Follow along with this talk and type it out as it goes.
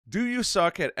Do you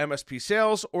suck at MSP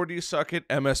sales or do you suck at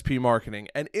MSP marketing?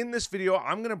 And in this video,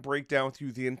 I'm going to break down with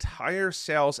you the entire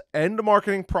sales and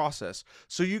marketing process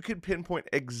so you can pinpoint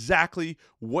exactly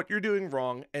what you're doing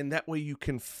wrong, and that way you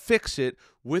can fix it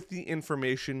with the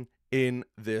information in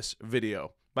this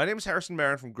video. My name is Harrison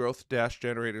Barron from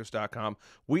growth-generators.com.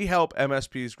 We help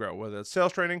MSPs grow, whether it's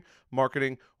sales training,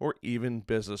 marketing, or even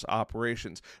business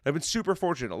operations. I've been super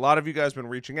fortunate. A lot of you guys have been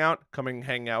reaching out, coming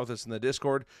hang out with us in the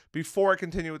Discord. Before I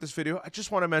continue with this video, I just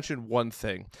want to mention one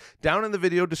thing. Down in the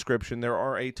video description, there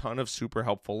are a ton of super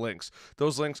helpful links.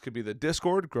 Those links could be the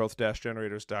Discord,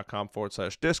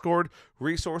 growth-generators.com/Discord,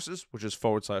 resources, which is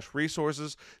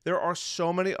 /resources. There are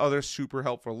so many other super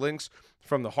helpful links,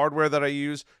 from the hardware that I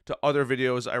use to other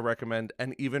videos I recommend,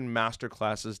 and even master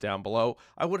classes down below.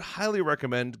 I would highly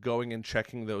recommend going and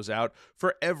checking those out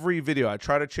for every video. I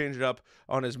try to change it up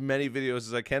on as many videos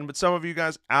as I can, but some of you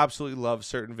guys absolutely love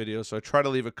certain videos, so I try to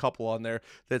leave a couple on there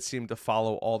that seem to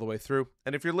follow all the way through.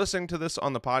 And if you're listening to this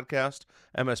on the podcast,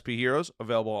 MSP Heroes,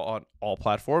 available on all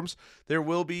platforms, there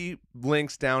will be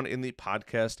links down in the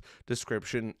podcast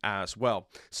description as well.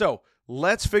 So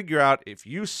let's figure out if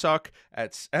you suck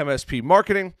at MSP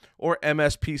marketing or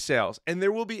MSP sales. And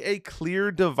there will be a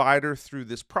clear divider through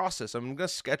this process. I'm going to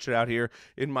sketch it out here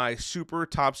in my super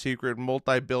top secret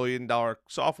multi-billion-dollar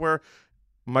software,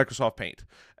 Microsoft Paint.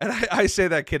 And I say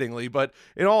that kiddingly, but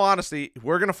in all honesty,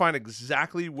 we're going to find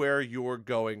exactly where you're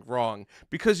going wrong,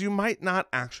 because you might not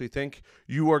actually think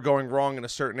you are going wrong in a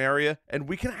certain area, and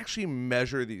we can actually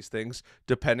measure these things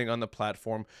depending on the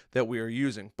platform that we are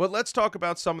using. But let's talk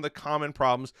about some of the common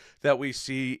problems that we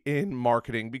see in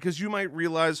marketing, because you might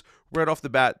realize right off the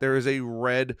bat there is a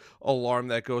red alarm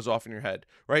that goes off in your head,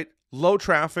 right? Low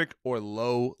traffic or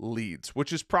low leads,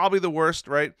 which is probably the worst,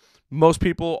 right? Most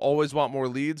people always want more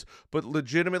leads, but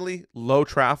legitimately low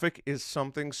traffic is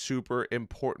something super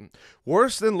important.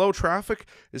 Worse than low traffic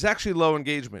is actually low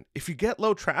engagement. If you get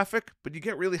low traffic, but you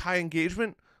get really high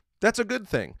engagement, that's a good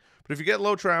thing. But if you get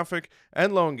low traffic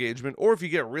and low engagement, or if you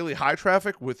get really high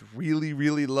traffic with really,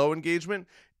 really low engagement,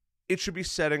 it should be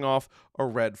setting off a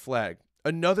red flag.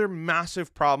 Another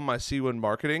massive problem I see when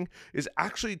marketing is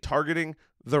actually targeting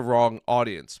the wrong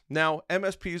audience. Now,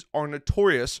 MSPs are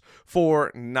notorious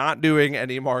for not doing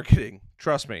any marketing.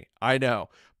 Trust me, I know.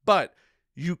 But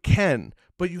you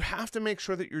have to make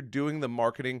sure that you're doing the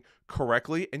marketing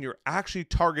correctly and you're actually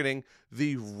targeting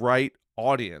the right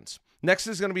audience. Next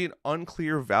is going to be an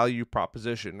unclear value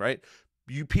proposition, right?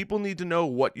 People need to know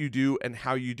what you do and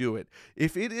how you do it.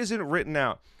 If it isn't written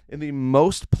out in the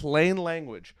most plain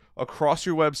language across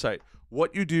your website,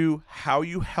 what you do, how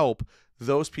you help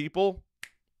those people,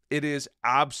 it is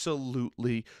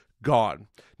absolutely gone.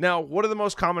 Now, what are the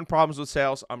most common problems with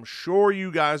sales? I'm sure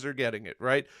you guys are getting it,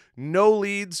 right? No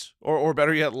leads, or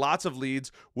better yet, lots of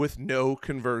leads with no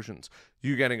conversions.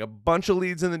 You're getting a bunch of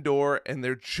leads in the door, and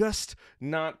they're just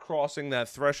not crossing that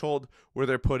threshold where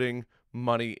they're putting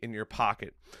money in your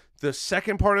pocket. The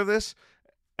second part of this,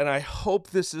 and I hope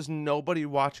this is nobody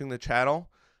watching the channel,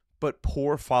 but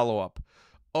poor follow-up.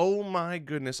 Oh my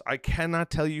goodness, I cannot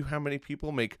tell you how many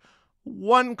people make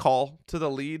one call to the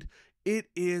lead. It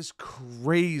is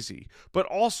crazy. But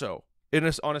also,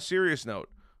 on a serious note,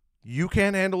 you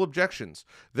can't handle objections.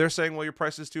 They're saying, well, your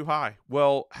price is too high.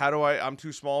 Well, I'm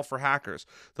too small for hackers.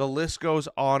 The list goes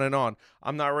on and on.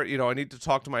 I'm not ready, I need to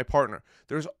talk to my partner.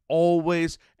 There's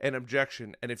always an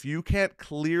objection. And if you can't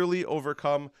clearly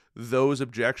overcome those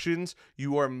objections,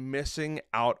 you are missing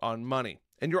out on money.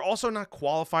 And you're also not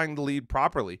qualifying the lead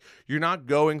properly. You're not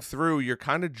going through, you're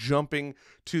kind of jumping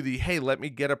to the, hey, let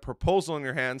me get a proposal in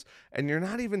your hands, and you're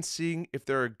not even seeing if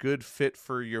they're a good fit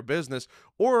for your business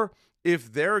or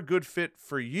if they're a good fit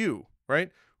for you,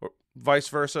 right? Or vice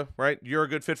versa, right? You're a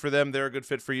good fit for them, they're a good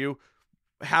fit for you.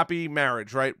 Happy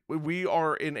marriage, right? We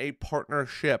are in a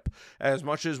partnership. As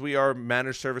much as we are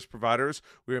managed service providers,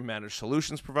 we are managed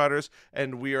solutions providers,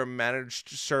 and we are managed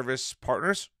service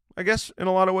partners, I guess, in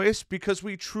a lot of ways, because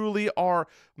we truly are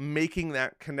making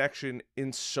that connection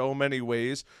in so many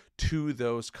ways to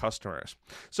those customers.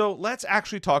 So let's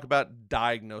actually talk about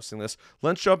diagnosing this.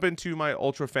 Let's jump into my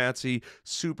ultra fancy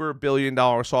super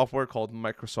billion-dollar software called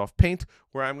Microsoft Paint,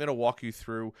 where I'm going to walk you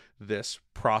through this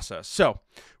process. So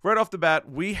right off the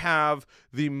bat, we have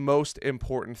the most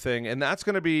important thing, and that's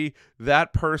going to be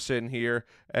that person here.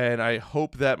 And I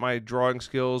hope that my drawing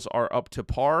skills are up to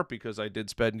par, because I did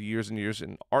spend years and years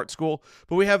in art school.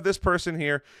 But we have this person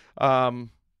here.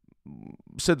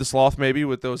 Sid the Sloth maybe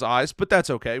with those eyes, but that's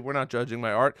okay. We're not judging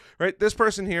my art, right? This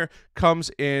person here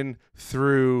comes in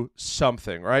through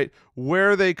something, right?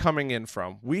 Where are they coming in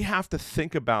from? We have to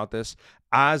think about this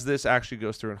as this actually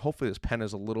goes through, and hopefully this pen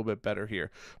is a little bit better here.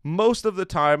 Most of the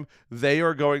time, they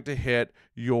are going to hit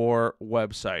your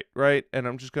website, right? And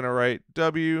I'm just going to write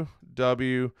www,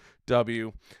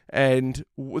 and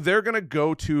they're going to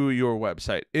go to your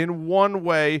website in one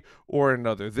way or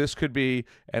another. This could be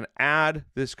an ad.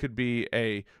 This could be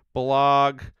a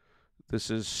blog. This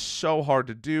is so hard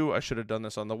to do. I should have done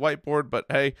this on the whiteboard, but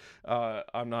hey,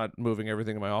 I'm not moving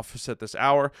everything in my office at this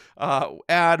hour.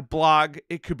 Ad, blog,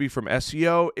 it could be from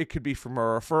SEO, it could be from a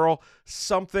referral,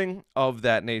 something of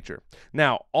that nature.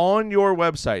 Now, on your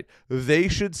website, they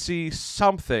should see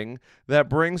something that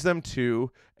brings them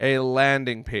to a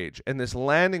landing page, and this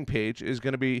landing page is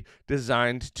going to be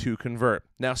designed to convert.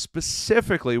 Now,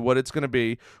 specifically what it's going to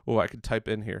be, I could type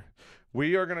in here.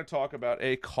 We are going to talk about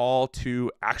a call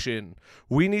to action.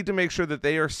 We need to make sure that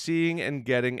they are seeing and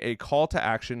getting a call to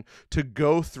action to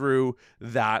go through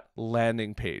that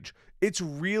landing page. It's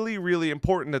really, really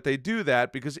important that they do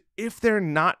that, because if they're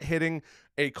not hitting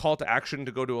a call to action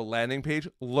to go to a landing page,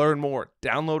 learn more,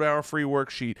 download our free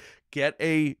worksheet, get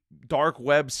a dark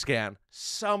web scan,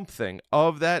 something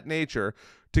of that nature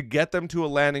to get them to a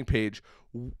landing page,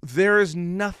 there is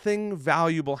nothing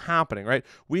valuable happening, right?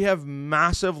 We have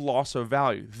massive loss of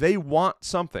value. They want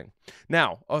something.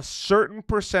 Now, a certain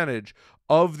percentage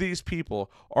of these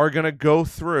people are going to go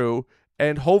through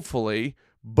and hopefully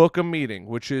book a meeting,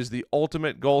 which is the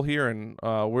ultimate goal here. And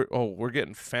we're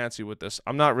getting fancy with this.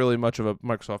 I'm not really much of a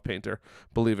Microsoft painter,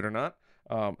 believe it or not.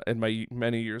 In my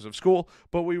many years of school,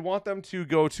 but we want them to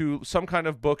go to some kind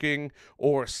of booking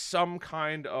or some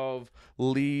kind of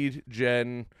lead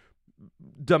gen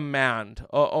demand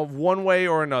of one way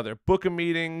or another. Book a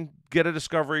meeting, get a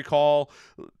discovery call,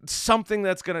 something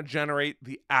that's going to generate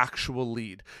the actual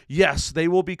lead. Yes, they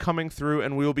will be coming through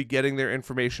and we will be getting their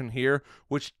information here,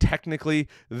 which technically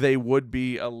they would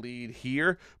be a lead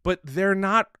here, but they're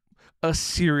not a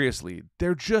serious lead.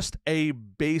 They're just a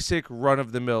basic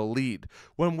run-of-the-mill lead.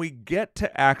 When we get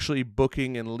to actually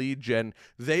booking and lead gen,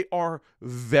 they are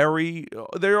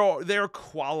they're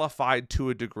qualified to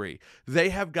a degree. They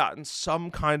have gotten some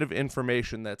kind of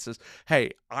information that says,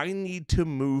 hey, I need to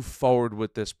move forward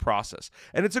with this process.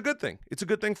 And it's a good thing. It's a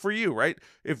good thing for you, right?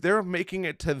 If they're making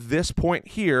it to this point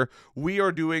here, we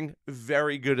are doing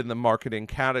very good in the marketing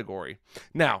category.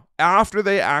 Now, after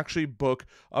they actually book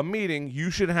a meeting,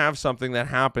 you should have something that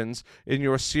happens in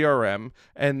your CRM,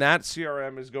 and that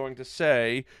CRM is going to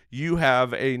say you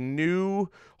have a new,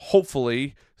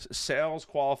 hopefully, sales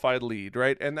qualified lead,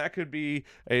 right? And that could be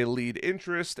a lead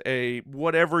interest, a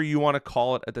whatever you want to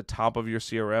call it at the top of your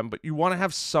CRM, but you want to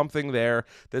have something there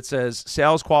that says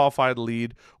sales qualified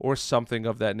lead or something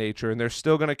of that nature, and they're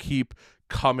still going to keep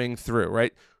coming through,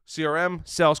 right? CRM,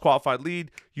 sales qualified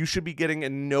lead, you should be getting a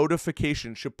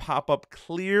notification, should pop up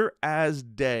clear as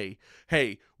day.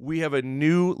 Hey, we have a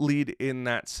new lead in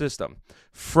that system.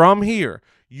 From here,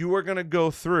 you are going to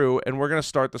go through and we're going to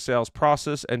start the sales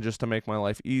process. And just to make my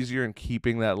life easier and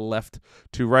keeping that left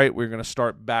to right, we're going to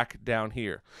start back down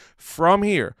here. From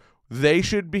here, they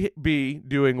should be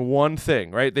doing one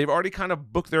thing, right? They've already kind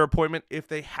of booked their appointment. If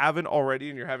they haven't already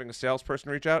and you're having a salesperson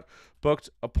reach out, booked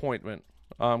appointment.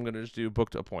 I'm going to just do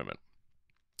booked appointment.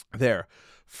 There.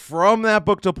 From that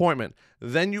booked appointment,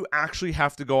 then you actually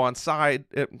have to go on site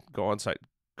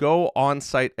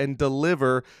and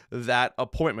deliver that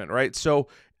appointment, right? So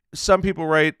some people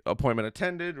write appointment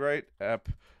attended, right?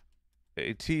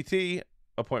 ATT,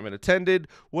 appointment attended,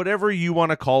 whatever you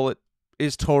want to call it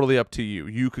is totally up to you.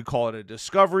 You could call it a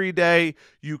discovery day.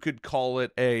 You could call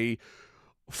it a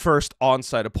first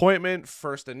on-site appointment,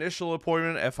 first initial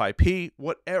appointment, FIP,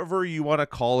 whatever you want to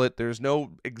call it. There's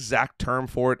no exact term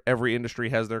for it. Every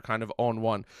industry has their kind of own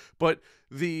one. But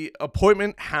the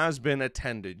appointment has been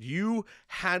attended. You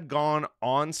had gone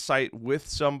on-site with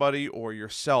somebody or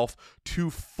yourself to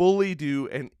fully do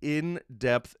an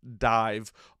in-depth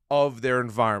dive of their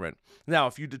environment. Now,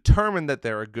 if you determine that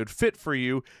they're a good fit for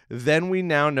you, then we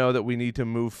now know that we need to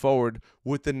move forward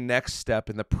with the next step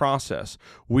in the process.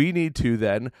 We need to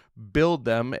then build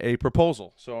them a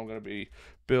proposal. So I'm going to be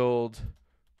build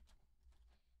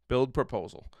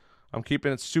proposal. I'm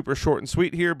keeping it super short and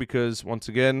sweet here because, once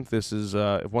again, this is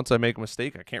once I make a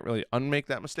mistake, I can't really unmake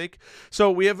that mistake.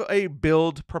 So we have a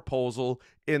build proposal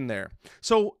in there.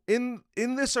 So in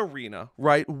this arena,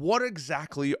 right, what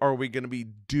exactly are we going to be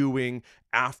doing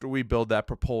after we build that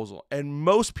proposal? And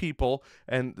most people,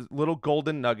 and little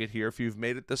golden nugget here, if you've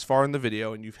made it this far in the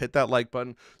video and you've hit that like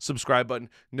button, subscribe button,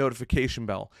 notification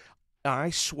bell, I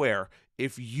swear,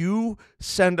 if you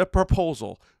send a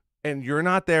proposal and you're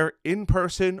not there in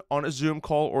person on a Zoom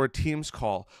call or a Teams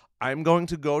call, I'm going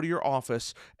to go to your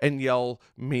office and yell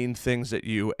mean things at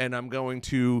you, and I'm going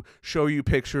to show you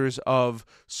pictures of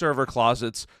server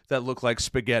closets that look like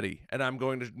spaghetti, and I'm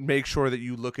going to make sure that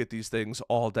you look at these things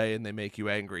all day and they make you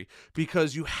angry,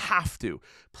 because you have to.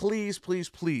 Please, please,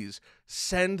 please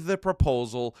send the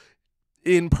proposal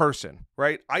in person,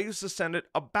 right? I used to send it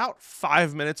about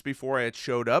 5 minutes before I had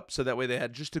showed up, so that way they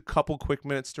had just a couple quick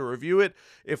minutes to review it.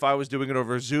 If I was doing it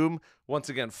over Zoom, once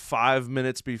again, 5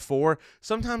 minutes before.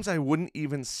 Sometimes I wouldn't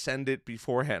even send it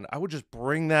beforehand. I would just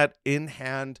bring that in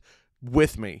hand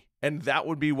with me, and that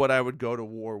would be what I would go to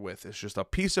war with. It's just a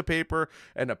piece of paper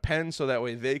and a pen, so that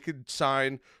way they could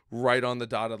sign right on the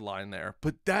dotted line there.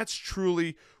 But that's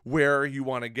truly where you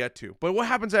want to get to. But what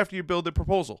happens after you build the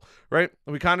proposal, right?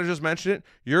 We kind of just mentioned it.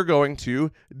 You're going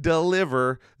to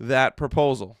deliver that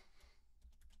proposal.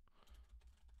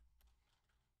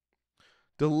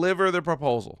 Deliver the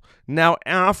proposal. Now,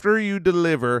 after you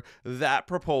deliver that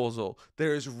proposal,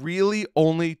 there's really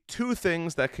only two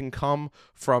things that can come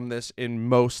from this in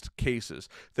most cases.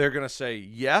 They're going to say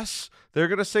yes, they're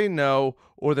going to say no,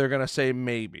 or they're going to say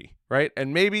maybe, right?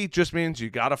 And maybe just means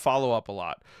you got to follow up a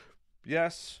lot.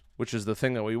 Yes, which is the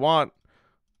thing that we want.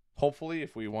 Hopefully,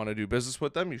 if we want to do business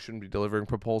with them, you shouldn't be delivering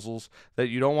proposals that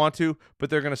you don't want to, but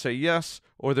they're going to say yes,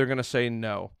 or they're going to say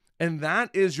no. And that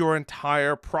is your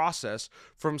entire process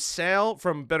from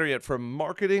better yet, from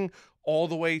marketing all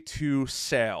the way to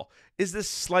sale. Is this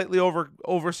slightly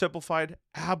oversimplified?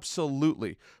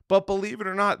 Absolutely. But believe it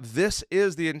or not, this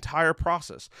is the entire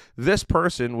process. This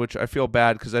person, which I feel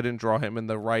bad because I didn't draw him in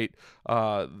the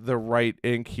right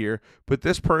ink here, but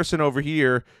this person over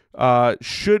here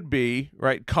should be,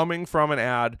 right, coming from an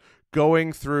ad,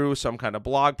 going through some kind of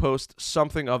blog post,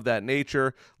 something of that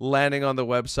nature, landing on the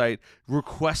website,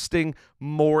 requesting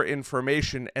more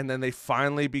information, and then they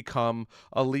finally become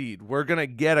a lead. We're going to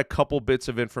get a couple bits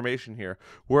of information here.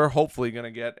 We're hopefully going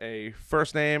to get a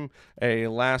first name, a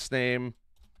last name,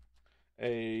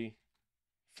 a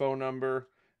phone number,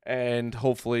 and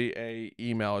hopefully a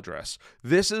email address.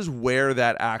 This is where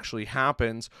that actually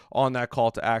happens on that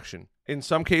call to action. In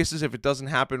some cases, if it doesn't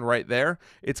happen right there,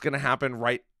 it's going to happen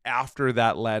right after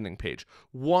that landing page.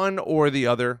 One or the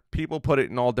other. People put it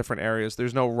in all different areas.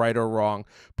 There's no right or wrong.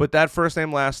 But that first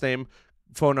name, last name,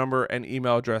 phone number, and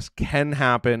email address can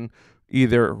happen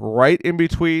either right in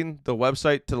between the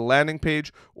website to the landing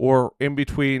page, or in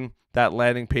between that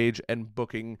landing page and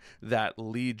booking that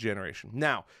lead generation.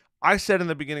 Now, I said in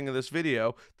the beginning of this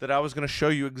video that I was going to show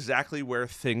you exactly where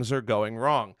things are going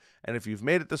wrong. And if you've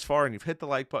made it this far and you've hit the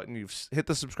like button, you've hit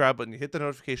the subscribe button, you hit the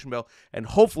notification bell, and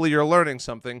hopefully you're learning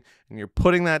something and you're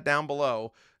putting that down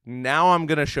below, now I'm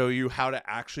going to show you how to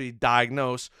actually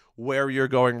diagnose where you're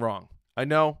going wrong. I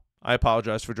know, I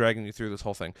apologize for dragging you through this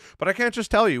whole thing, but I can't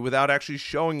just tell you without actually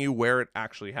showing you where it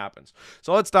actually happens.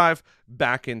 So let's dive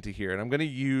back into here, and I'm going to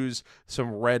use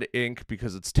some red ink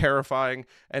because it's terrifying,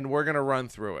 and we're going to run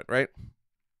through it, right?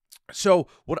 So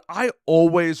what I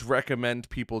always recommend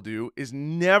people do is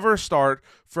never start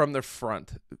from the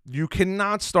front. You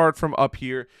cannot start from up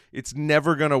here. It's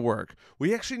never going to work.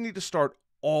 We actually need to start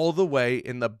all the way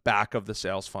in the back of the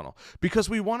sales funnel, because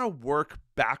we want to work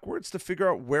backwards to figure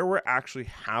out where we're actually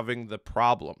having the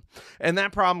problem. And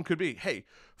that problem could be, hey,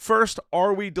 first,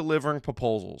 are we delivering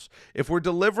proposals? If we're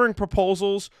delivering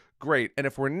proposals, great. And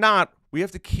if we're not, we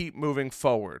have to keep moving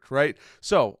forward, right?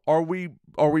 So are we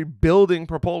building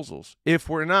proposals? If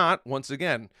we're not, once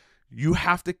again, you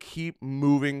have to keep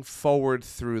moving forward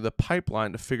through the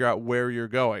pipeline to figure out where you're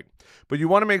going. But you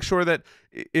want to make sure that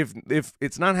if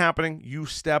it's not happening, you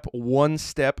step one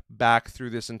step back through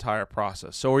this entire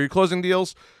process. So are you closing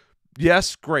deals?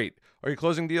 Yes, great. Are you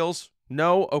closing deals?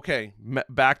 No? Okay.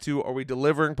 Back to, are we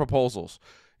delivering proposals?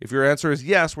 If your answer is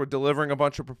yes, we're delivering a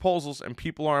bunch of proposals and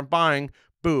people aren't buying,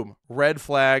 boom, red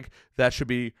flag. That should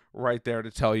be right there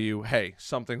to tell you, hey,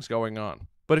 something's going on.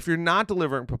 But if you're not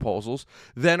delivering proposals,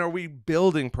 then are we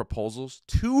building proposals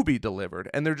to be delivered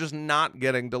and they're just not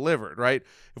getting delivered, right?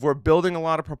 If we're building a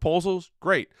lot of proposals,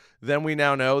 great. Then we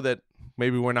now know that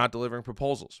maybe we're not delivering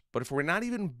proposals. But if we're not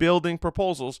even building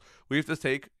proposals, we have to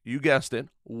take, you guessed it,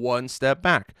 one step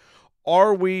back.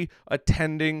 Are we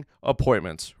attending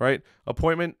appointments, right?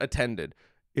 Appointment attended.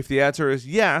 If the answer is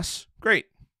yes, great.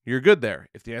 You're good there.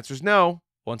 If the answer is no,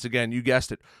 once again, you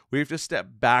guessed it, we have to step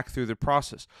back through the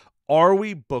process. Are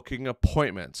we booking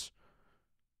appointments?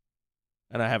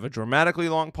 And I have a dramatically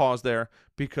long pause there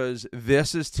because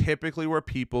this is typically where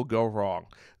people go wrong.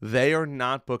 They are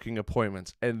not booking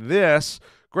appointments. And this,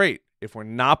 great. If we're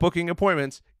not booking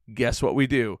appointments, guess what we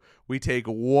do? We take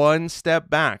one step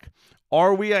back.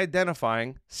 Are we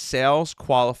identifying sales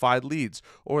qualified leads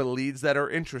or leads that are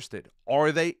interested?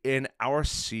 Are they in our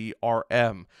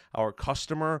CRM, our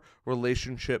customer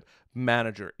relationship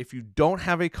manager? If you don't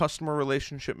have a customer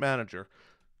relationship manager,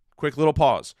 quick little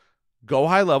pause. Go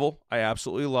high level. I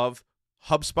absolutely love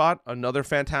HubSpot, another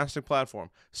fantastic platform.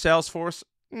 Salesforce,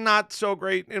 not so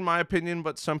great in my opinion,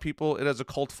 but some people, it has a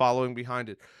cult following behind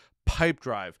it.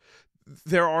 Pipedrive.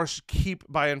 Keep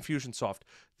by Infusionsoft.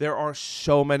 There are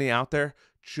so many out there.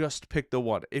 Just pick the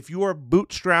one. If you are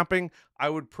bootstrapping, I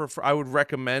would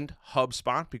recommend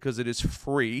HubSpot because it is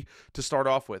free to start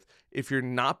off with. If you're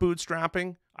not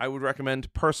bootstrapping, I would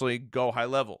recommend personally Go High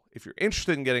Level. If you're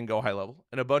interested in getting Go High Level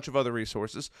and a bunch of other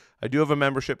resources, I do have a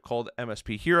membership called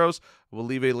MSP Heroes. We'll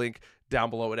leave a link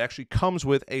down below. It actually comes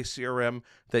with a CRM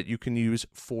that you can use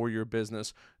for your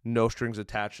business. No strings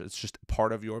attached. It's just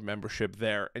part of your membership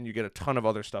there, and you get a ton of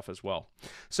other stuff as well.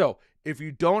 So if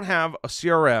you don't have a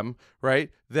CRM,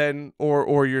 right, then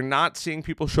or you're not seeing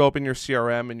people show up in your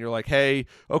CRM and you're like, hey,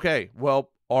 okay, well,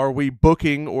 are we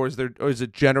booking or is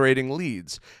it generating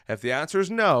leads? If the answer is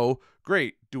no,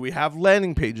 great. Do we have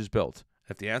landing pages built?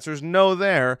 If the answer is no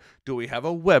there, do we have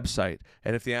a website?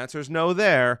 And if the answer is no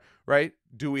there, right,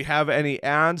 do we have any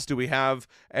ads? Do we have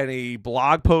any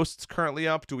blog posts currently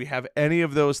up? Do we have any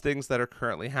of those things that are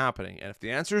currently happening? And if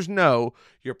the answer is no,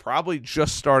 you're probably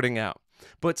just starting out.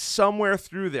 But somewhere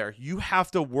through there, you have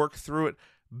to work through it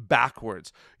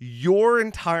backwards. Your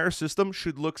entire system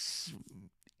should look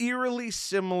eerily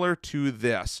similar to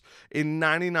this in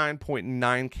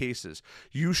 99.9 cases.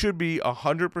 You should be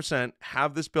 100%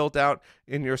 have this built out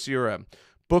in your CRM.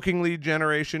 Booking lead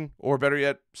generation, or better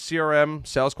yet, CRM,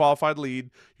 sales qualified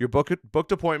lead, your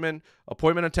booked appointment,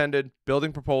 appointment attended,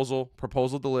 building proposal,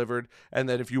 proposal delivered, and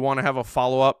then if you want to have a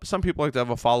follow-up, some people like to have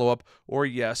a follow-up, or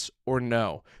yes or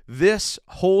no. This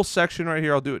whole section right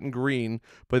here, I'll do it in green,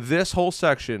 but this whole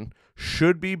section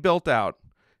should be built out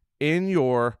in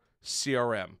your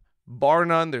CRM. Bar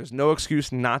none, there's no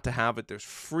excuse not to have it. There's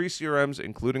free CRMs,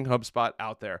 including HubSpot,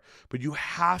 out there. But you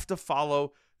have to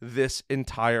follow this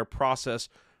entire process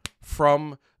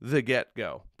from the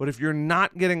get-go. But if you're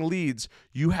not getting leads,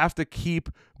 you have to keep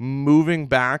moving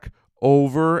back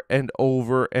over and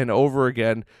over and over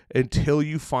again until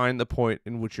you find the point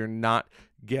in which you're not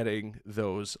getting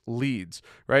those leads,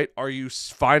 right? Are you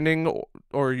finding or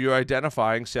are you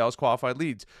identifying sales qualified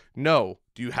leads? No.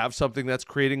 Do you have something that's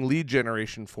creating lead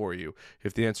generation for you?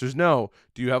 If the answer is no,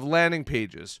 do you have landing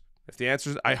pages? If the answer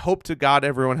is, I hope to God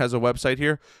everyone has a website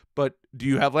here, but do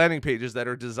you have landing pages that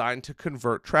are designed to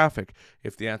convert traffic?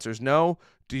 If the answer is no,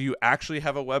 do you actually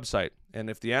have a website? And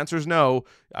if the answer is no,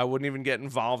 I wouldn't even get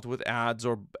involved with ads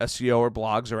or SEO or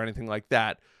blogs or anything like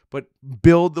that, but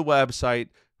build the website,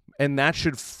 and that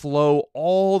should flow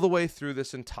all the way through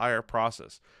this entire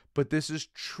process. But this is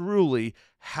truly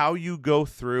how you go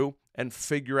through and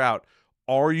figure out,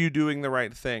 are you doing the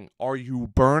right thing? Are you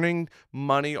burning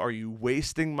money? Are you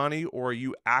wasting money? Or are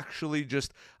you actually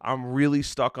just, I'm really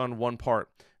stuck on one part?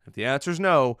 If the answer is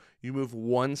no, you move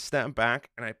one step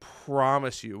back, and I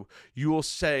promise you, you will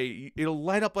say, it'll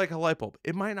light up like a light bulb.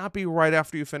 It might not be right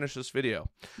after you finish this video,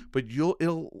 but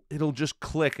it'll just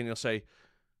click, and you'll say,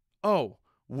 oh,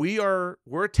 we're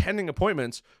attending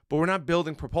appointments, but we're not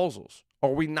building proposals.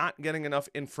 Are we not getting enough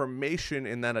information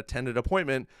in that attended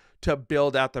appointment to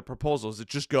build out the proposals?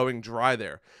 It's just going dry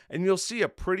there. And you'll see a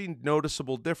pretty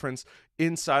noticeable difference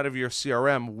inside of your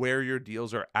CRM where your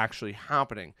deals are actually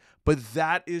happening. But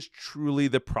that is truly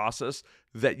the process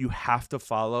that you have to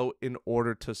follow in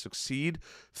order to succeed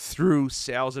through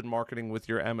sales and marketing with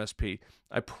your MSP.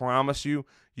 I promise you,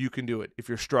 you can do it. If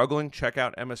you're struggling, check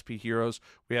out MSP Heroes.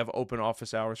 We have open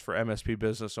office hours for MSP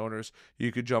business owners.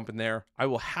 You could jump in there. I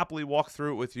will happily walk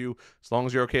through it with you as long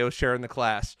as you're okay with sharing the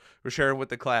class or sharing with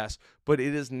the class. But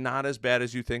it is not as bad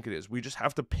as you think it is. We just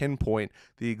have to pinpoint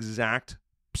the exact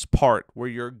part where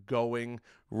you're going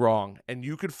wrong. And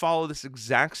you could follow this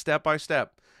exact step by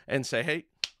step and say, hey,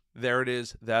 there it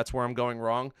is. That's where I'm going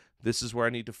wrong. This is where I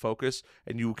need to focus.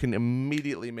 And you can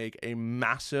immediately make a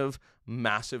massive,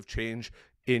 massive change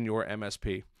in your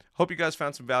MSP. Hope you guys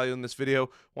found some value in this video.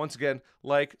 Once again,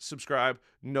 like, subscribe,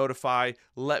 notify.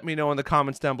 Let me know in the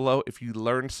comments down below if you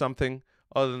learned something.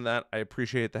 Other than that, I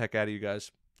appreciate the heck out of you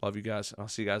guys. Love you guys. I'll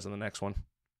see you guys in the next one.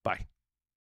 Bye.